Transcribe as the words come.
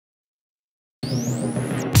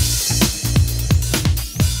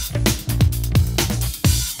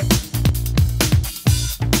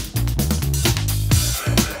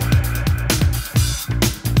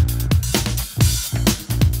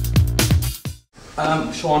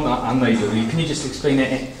Sean and Nigel, can you just explain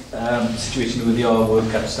the situation with your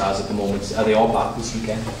World Cup stars at the moment? Are they all back this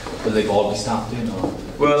weekend? Will they all be starting? Or?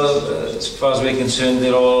 Well, as far as we're concerned,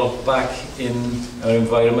 they're all back in our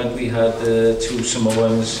environment. We had two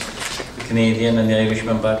Samoans, the Canadian and the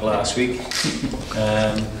Irishman back last week.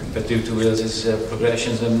 But due to Wales's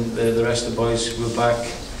progressions, and the rest of the boys were back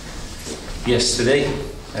yesterday.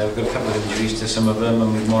 We've got a couple of injuries to some of them,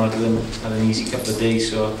 and we've monitored them. Had an easy couple of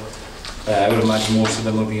days, so I would imagine most of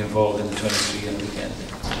them will be involved in the 23 on the weekend.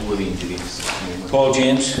 What were the injuries? Paul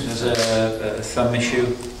James has a thumb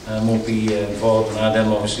issue and won't be involved, and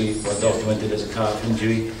Adam obviously documented as a calf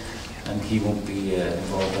injury, and he won't be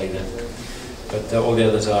involved either. But all the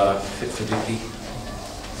others are fit for duty.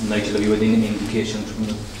 Nigel, have you had any indication from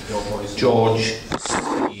your boys? George,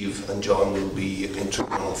 Steve and John will be in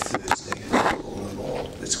treatment on Thursday, more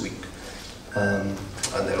this week. And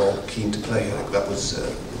they're all keen to play. I think that was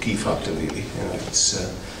the key factor really. You know,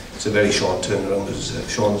 it's a very short turnaround,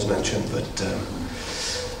 as Sean has mentioned, but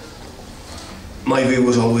my view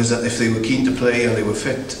was always that if they were keen to play and they were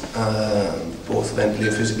fit, both mentally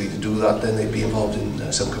and physically to do that, then they'd be involved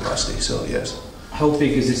in some capacity, so yes. How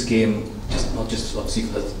big is this game, not just obviously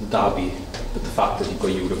for the derby, but the fact that you've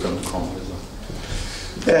got Europe around the corner as well?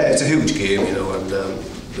 Yeah, it's a huge game, you know, and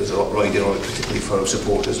there's a lot riding on it, particularly for our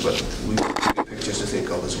supporters, but we've got pictures to think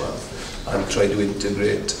of as well. I'm trying to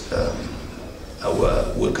integrate our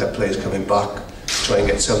World Cup players coming back, try and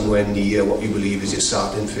get somewhere near what you believe is your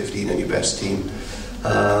starting 15 and your best team.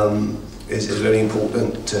 Is very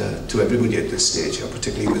important to everybody at this stage,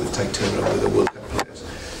 particularly with the tight turnaround with the World Cup players.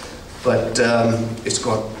 But it's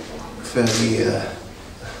got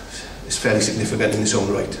it's fairly significant in its own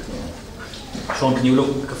right. Sean, can you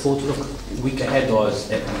look forward to look week ahead, or is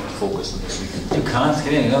everything focused on this week? You can't,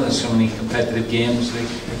 you know, there's so many competitive games that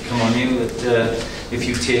come on you that if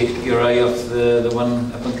you take your eye off the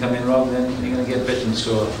one up and coming Rob, then you're going to get bitten.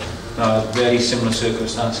 So very similar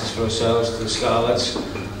circumstances for ourselves to the Scarlets.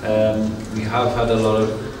 We have had a lot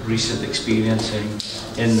of recent experience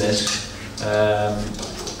in this,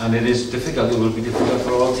 and it is difficult. It will be difficult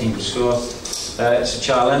for all teams. So it's a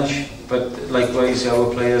challenge, but likewise our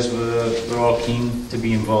players were all keen to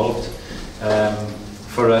be involved.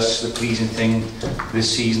 For us, the pleasing thing this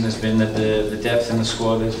season has been that the depth in the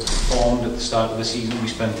squad is formed at the start of the season. We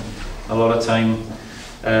spent a lot of time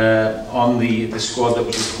on the squad that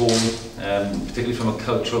was at home, particularly from a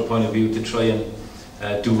cultural point of view, to try and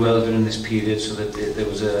do well during this period, so that there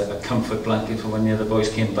was a comfort blanket for when the other boys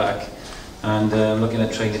came back. And looking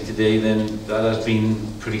at training today, then that has been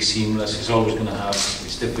pretty seamless. It's always going to have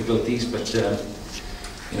its difficulties, but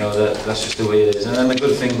you know, that's just the way it is. And then the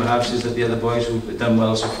good thing perhaps is that the other boys who've done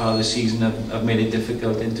well so far this season have made it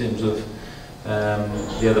difficult in terms of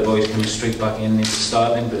the other boys coming straight back into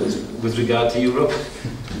starting. But with regard to Europe,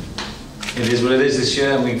 it is what it is this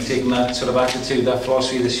year, and we've taken that sort of attitude, that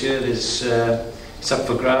philosophy this year. It's up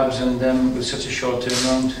for grabs, and with such a short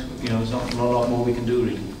turnaround, you know, there's not a lot more we can do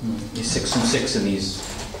really. You're 6 from 6 in these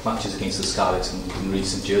matches against the Scarlets in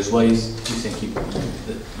recent years. Why do you think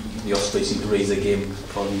the Ospreys seem to raise their game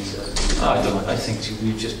for these? I think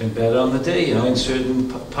we've just been better on the day, you know, in certain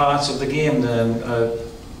parts of the game.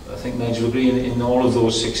 I think Nigel will agree, in all of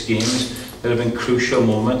those 6 games there have been crucial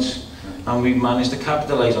moments, and we've managed to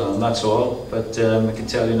capitalise on them, that's all. But I can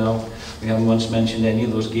tell you now, we haven't once mentioned any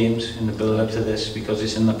of those games in the build-up to this, because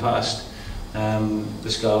it's in the past. The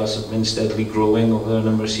Scarlets have been steadily growing over a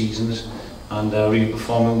number of seasons, and really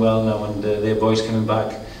performing well now, and their boys coming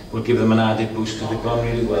back will give them an added boost, because they've gone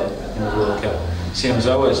really well in the World Cup, same as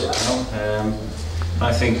ours, you know.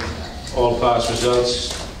 I think all past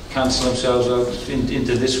results cancel themselves out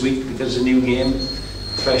into this week, because it's a new game,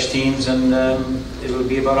 fresh teams, and it will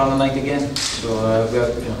be about on the night again. So you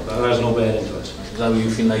know, there's no bearing to it. Is that what you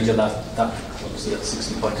feel, Nigel, that obviously that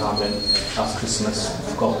 60-point harm after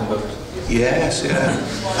Christmas forgotten about? Yes, yeah.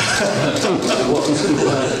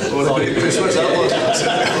 What a great Christmas that was.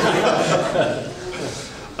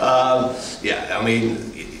 Yeah, I mean,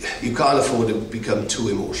 you can't afford to become too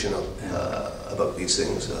emotional about these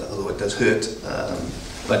things, although it does hurt.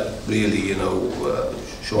 But really, you know,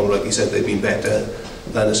 Sean rightly said they've been better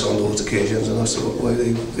than us on those occasions, and that's why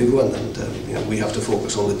they won. And you know, we have to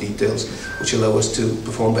focus on the details, which allow us to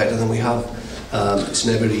perform better than we have. It's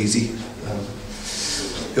never easy.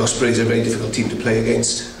 The Ospreys are a very difficult team to play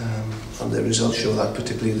against, and their results show that,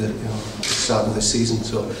 particularly at the start of this season.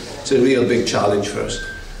 So it's a real big challenge for us.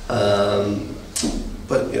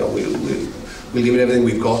 But you know, we'll give it everything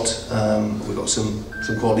we've got. We've got some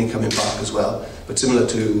quality coming back as well. But similar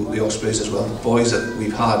to the Ospreys as well, the boys that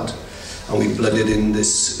we've had and we blooded in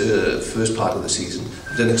this first part of the season.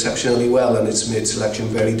 We've done exceptionally well, and it's made selection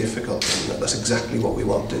very difficult, and that's exactly what we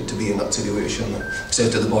wanted, to be in that situation. I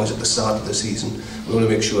said to the boys at the start of the season, we want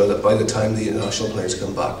to make sure that by the time the international players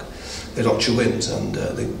come back, they're not shoo-ins, and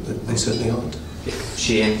they certainly aren't.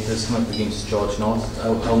 Shane, there's come up against George North.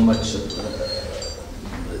 How much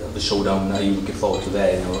of the showdown are you looking forward to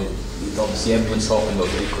there? You know, obviously everyone's talking about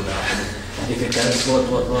it could happen. If it does,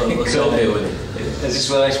 what's your view with it? Is this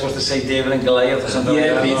what I'm supposed to say, David and Goliath or something?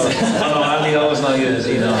 Yeah, like that? No, Andy always not yours,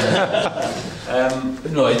 you know.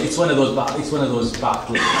 No, it's one of those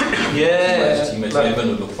battles. Yeah, everyone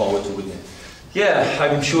would look forward to, wouldn't it? Yeah,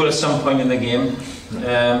 I'm sure at some point in the game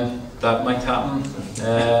that might happen.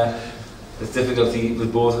 The difficulty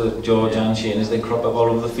with both George and Shane is they crop up all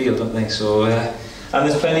over the field, don't they? So, and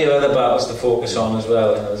there's plenty of other battles to focus on as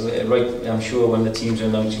well. Right, I'm sure when the teams are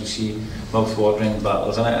announced, you'll see mouth-watering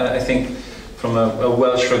battles. And I think from a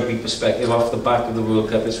Welsh rugby perspective, off the back of the World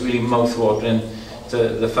Cup, it's really mouth-watering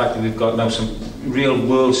the fact that we've got now some real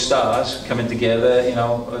world stars coming together, you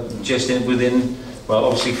know, just within, well,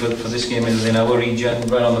 obviously for this game within our region,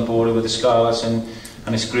 right on the border with the Scarlets, and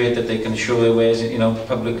it's great that they can show their wares, you know,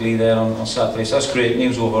 publicly there on Saturday. So that's great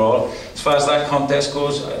news overall. As far as that contest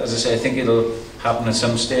goes, as I say, I think it'll happen at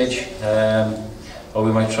some stage, or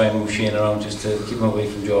we might try and move Shane around just to keep him away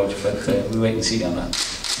from George, but we'll wait and see on that.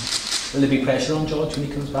 Will there be pressure on George when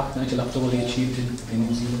he comes back, Nigel, after what he achieved in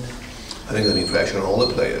New Zealand? I think there'll be pressure on all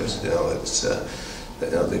the players. You know, it's you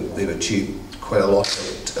know, they've achieved quite a lot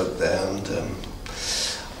out there, and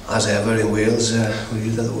as ever in Wales, we're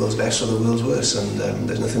either the world's best or the world's worst, and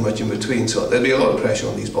there's nothing much in between. So there'll be a lot of pressure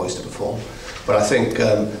on these boys to perform. But I think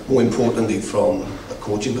more importantly, from a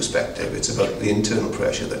coaching perspective, it's about the internal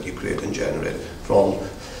pressure that you create and generate from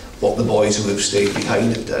what the boys who have stayed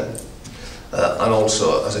behind have done. And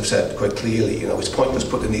also, as I've said quite clearly, you know, it's pointless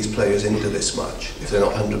putting these players into this match if they're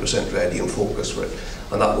not 100% ready and focused for it.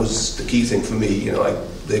 And that was the key thing for me. You know,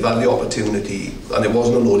 they've had the opportunity, and it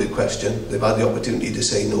wasn't a loaded question. They've had the opportunity to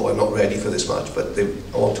say, no, I'm not ready for this match, but they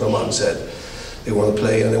all to a man said they want to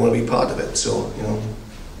play and they want to be part of it. So, you know,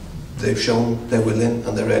 they've shown they're willing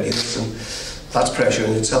and they're ready, and that's pressure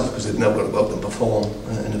in itself, because they've now got to go out and perform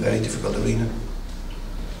in a very difficult arena.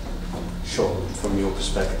 Sean, from your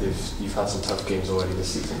perspective, you've had some tough games already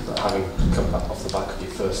this season, but having come back off the back of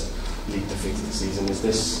your first league defeat of the season, is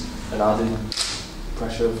this an added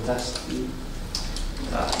pressure of test for you?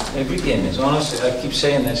 Every game is, honestly. I keep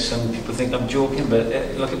saying this and people think I'm joking, but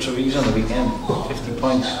look at Treviso on the weekend, 50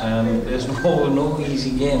 points, and there's no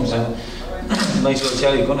easy games. And might as well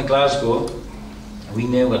tell you, going to Glasgow, we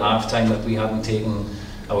knew at half time that we hadn't taken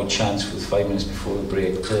our chance with 5 minutes before the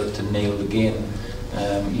break to nail the game.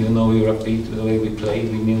 Even though we were upbeat with the way we played,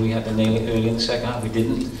 we knew we had to nail it early in the second half. We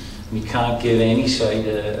didn't. We can't give any side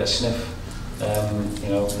a sniff. You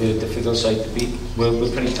know, they're a difficult side to beat. We're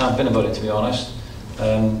pretty tamping about it, to be honest.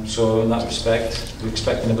 So in that respect, we're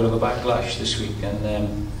expecting a bit of a backlash this week,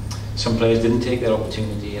 and some players didn't take their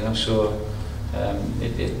opportunity. You know, so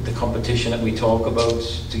the competition that we talk about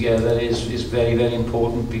together is very, very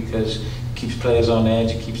important, because it keeps players on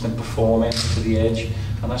edge, it keeps them performing to the edge.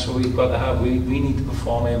 And that's what we've got to have. We need to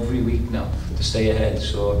perform every week now to stay ahead.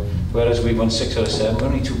 So whereas we've won 6 out of 7, we're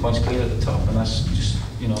only 2 points clear at the top, and that's just,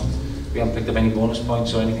 you know, we haven't picked up any bonus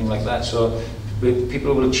points or anything like that. So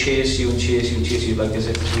people will chase you and chase you and chase you like as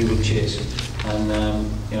if we will chase it. And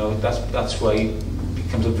you know, that's why it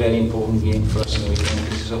becomes a very important game for us in the weekend.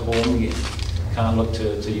 This is a home game. Can't look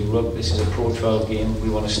to Europe. This is a Pro12 game.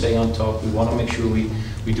 We want to stay on top. We want to make sure we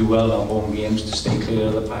do well in our home games to stay clear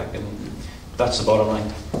of the pack, and that's the bottom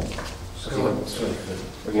line. So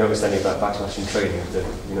have you noticed any of that backlash in training?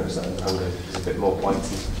 Have you noticed that the hunger is a bit more white?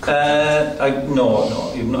 No.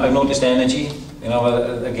 I've noticed energy. You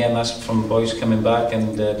know, again, that's from boys coming back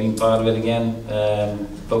and being part of it again.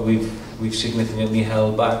 But we've significantly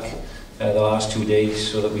held back the last 2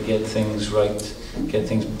 days so that we get things right, get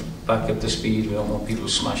things back up to speed. We don't want people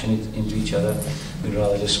smashing into each other. We'd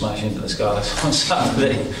rather just smash into the Scarlets on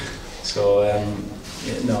Saturday. So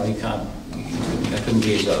no, you can't. I couldn't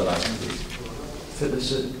gauge that last week.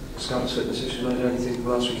 Fitness, Scarlets fitness issue, like anything from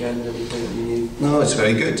last weekend, anything that you need? No, it's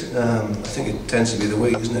very good. I think it tends to be the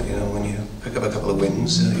way, isn't it? You know, when you pick up a couple of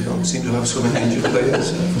wins, you don't seem to have so many injured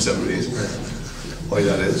players for some reason. Why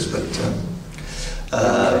that is, but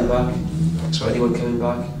coming back? Sorry? Anyone coming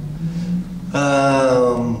back?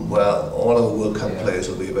 Well, all of the World Cup players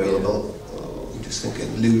will be available. I'm just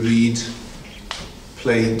thinking, Lou Reed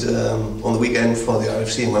played on the weekend for the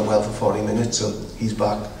RFC and went well for 40 minutes, so he's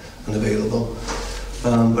back and available.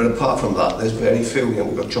 But apart from that, there's very few. You know,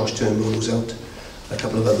 we've got Josh Turnbull who's out. a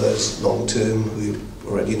couple of others long term we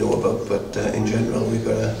already know about, but in general we've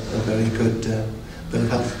got a very good bill of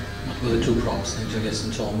health. What were the two props? I guess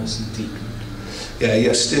St Thomas and Deacon. Yeah,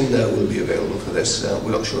 Yestin will be available for this.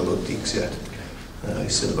 We're not sure about Deeks yet.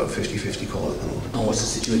 He's still about 50-50 call at the moment. And what's the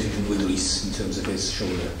situation with Reece in terms of his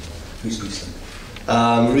shoulder? Who's Reece?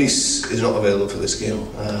 Reece is not available for this game,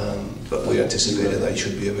 but we anticipated that he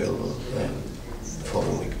should be available the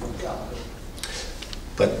following week.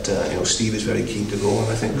 But you know, Steve is very keen to go,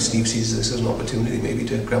 and I think Steve sees this as an opportunity maybe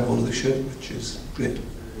to grab hold of the shirt, which is great.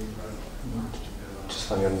 Just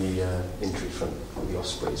finally on the injury front with the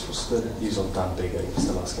Ospreys, what's the news on Dan Bigger? You're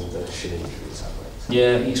still asking the shin injury, is that right?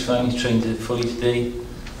 Yeah, he's fine. He's trained fully today.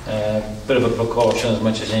 Bit of a precaution as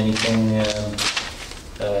much as anything.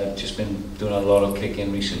 Just been doing a lot of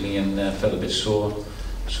kicking recently and felt a bit sore.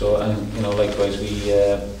 So, and you know, likewise we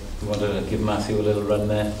wanted to give Matthew a little run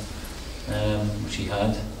there, which he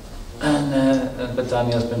had. And but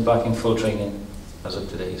Daniel's been back in full training as of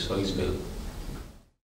today, so he's available.